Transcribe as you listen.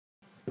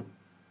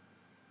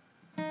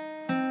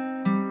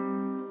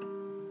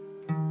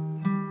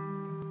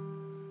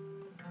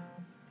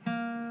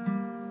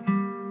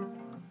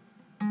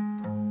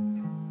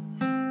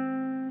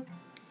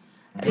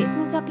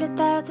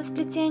переплетаются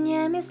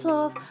сплетениями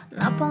слов,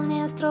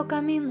 наполняя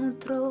строками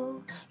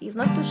нутро. И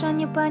вновь душа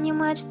не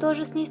понимает, что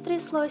же с ней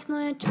стряслось, но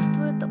я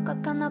чувствую то,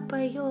 как она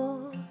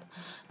поет.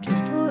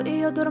 Чувствую,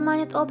 ее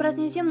дурманит образ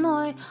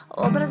неземной,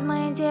 образ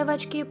моей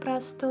девочки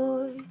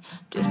простой.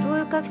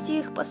 Чувствую, как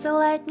стих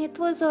посылает мне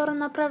твой взор,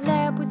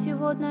 направляя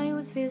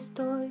путеводною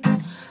звездой.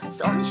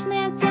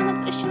 Солнечный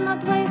оттенок трещин на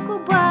твоих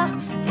губах,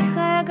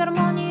 тихая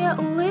гармония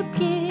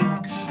улыбки.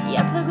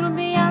 Я твой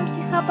грубиян,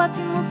 психопат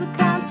и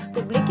музыкант,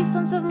 ты блики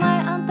солнца в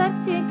моей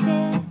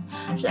Антарктиде.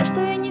 Жаль, что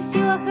я не в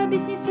силах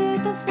объяснить все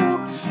это вслух,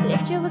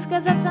 легче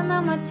высказаться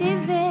на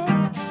мотиве.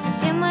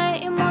 Все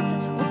мои эмоции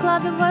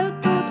укладываю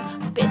тут,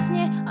 в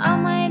песне о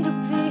моей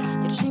любви.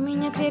 Держи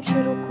меня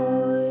крепче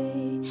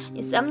рукой,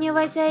 не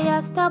сомневайся,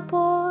 я с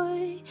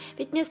тобой.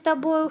 Ведь мне с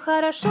тобою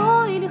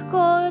хорошо и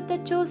легко, это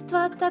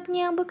чувство так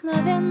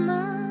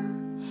необыкновенно.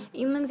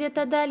 И мы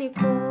где-то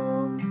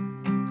далеко,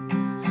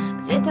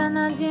 где-то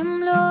над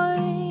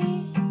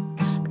землей,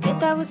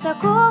 где-то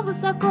высоко,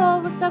 высоко,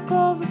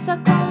 высоко,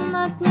 высоко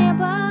над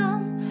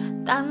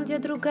небом, там, где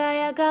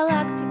другая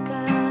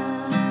галактика.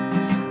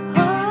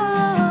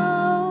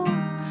 О-о-о,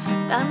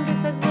 там, где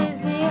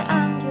созвездие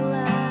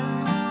ангела.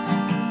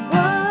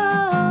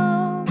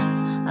 О-о-о,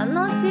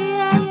 оно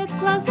сияет в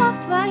глазах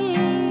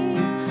твоих.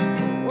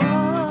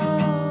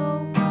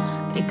 О-о-о,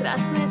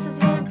 прекрасный